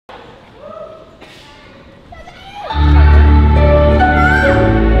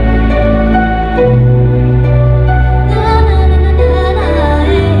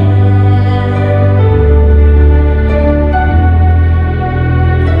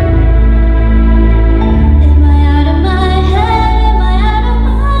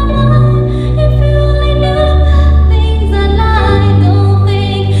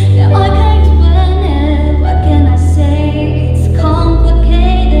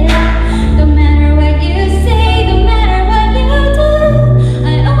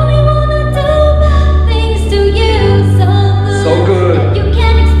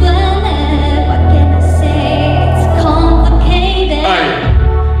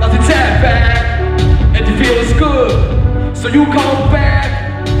you come back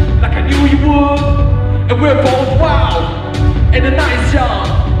like I knew you would, and we're both wild and the night's young.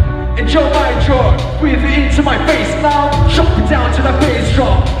 Enjoy my joy, breathe it into my face now. Shut me down till I bass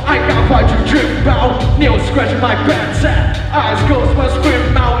drum. I got quite to dream about. Nails scratching my back tap. Eyes closed when I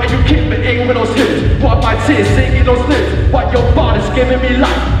scream out, and you keep me in with those hips. While my tears singing those lips. While your body's giving me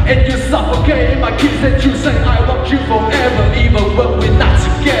life, and you suffocate in my kiss. And you say I want you forever, even when we're not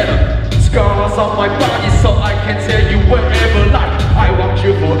together. Scars on my body, so I can tell you wherever. Like I want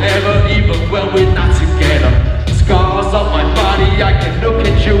you forever, even when we're not together. Scars on my body, I can look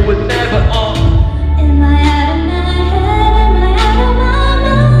at you and never Am I out of my head? Am I out of my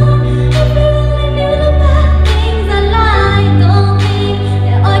mind? If you only knew the bad things I lie, don't think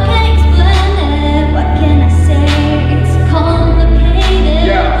that I can explain it. What can I say? It's complicated.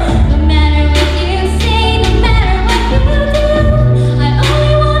 Yeah. No matter what you say, no matter what you do, I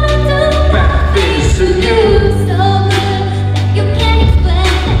only wanna do bad things to you. so good that you can't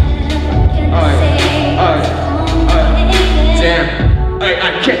explain it. What can I say? Damn,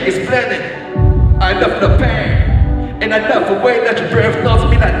 I can't explain it. I love the pain, and I love the way that your breath knows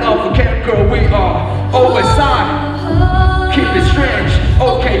me like love can. Girl, we are always side. Keep it strange,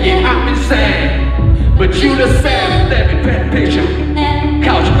 okay, yeah, I'm insane, but you the same. Let me paint a picture.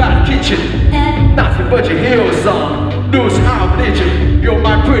 Couch by the kitchen, nothing but your heels on. Losing our religion. You're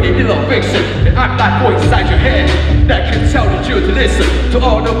my pretty little vixen, and I'm like voice inside your head that can tell you to listen to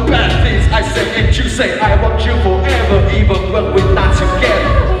all the bad things I say, and you say I want you forever, even when we're not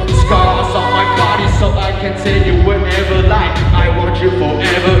together. Scars on my body, so I can tell you wherever. Like I want you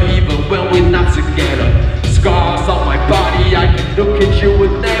forever, even when we're not together. Scars on my body, I can look at you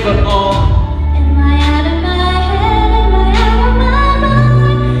and never Am I out of my head? Am I out of my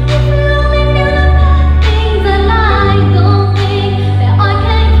mind? If you only knew the bad things I lie, don't think that I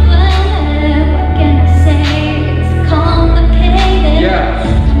can explain it. What can I say? It's complicated. Yeah.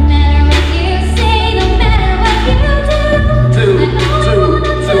 No matter what you say, no matter what you do, I only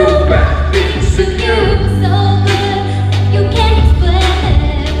wanna do bad things to you. so good that you can't explain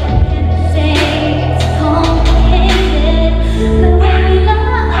it. What can I say? It's complicated. The way we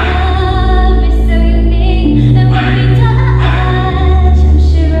love is so unique. And when we touch, I'm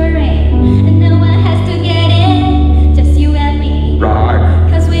shivering, and no one has to get in, just you and me. Right.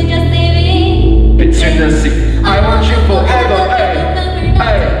 'Cause we're just living Between the sea, I want you forever, hey,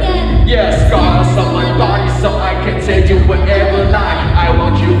 hey. Yeah, scars on my body, so I can tell you wherever. Like I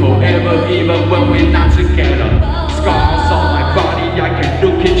want you forever, even when we're not together. Scars on my body, I can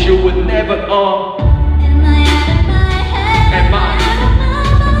look at you and never Am I out of my head? Am I?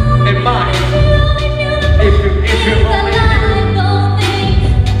 Am I? If you only don't think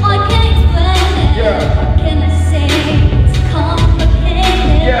I can explain it. Yeah. What can I say? It's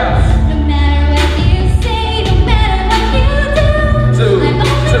complicated. Yeah. No matter what you say, no matter what you do, I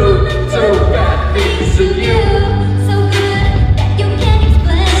only do bad things to you. So good that you can't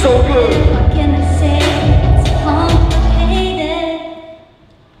explain it. So good. What can I say? It's complicated.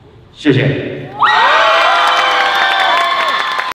 谢谢。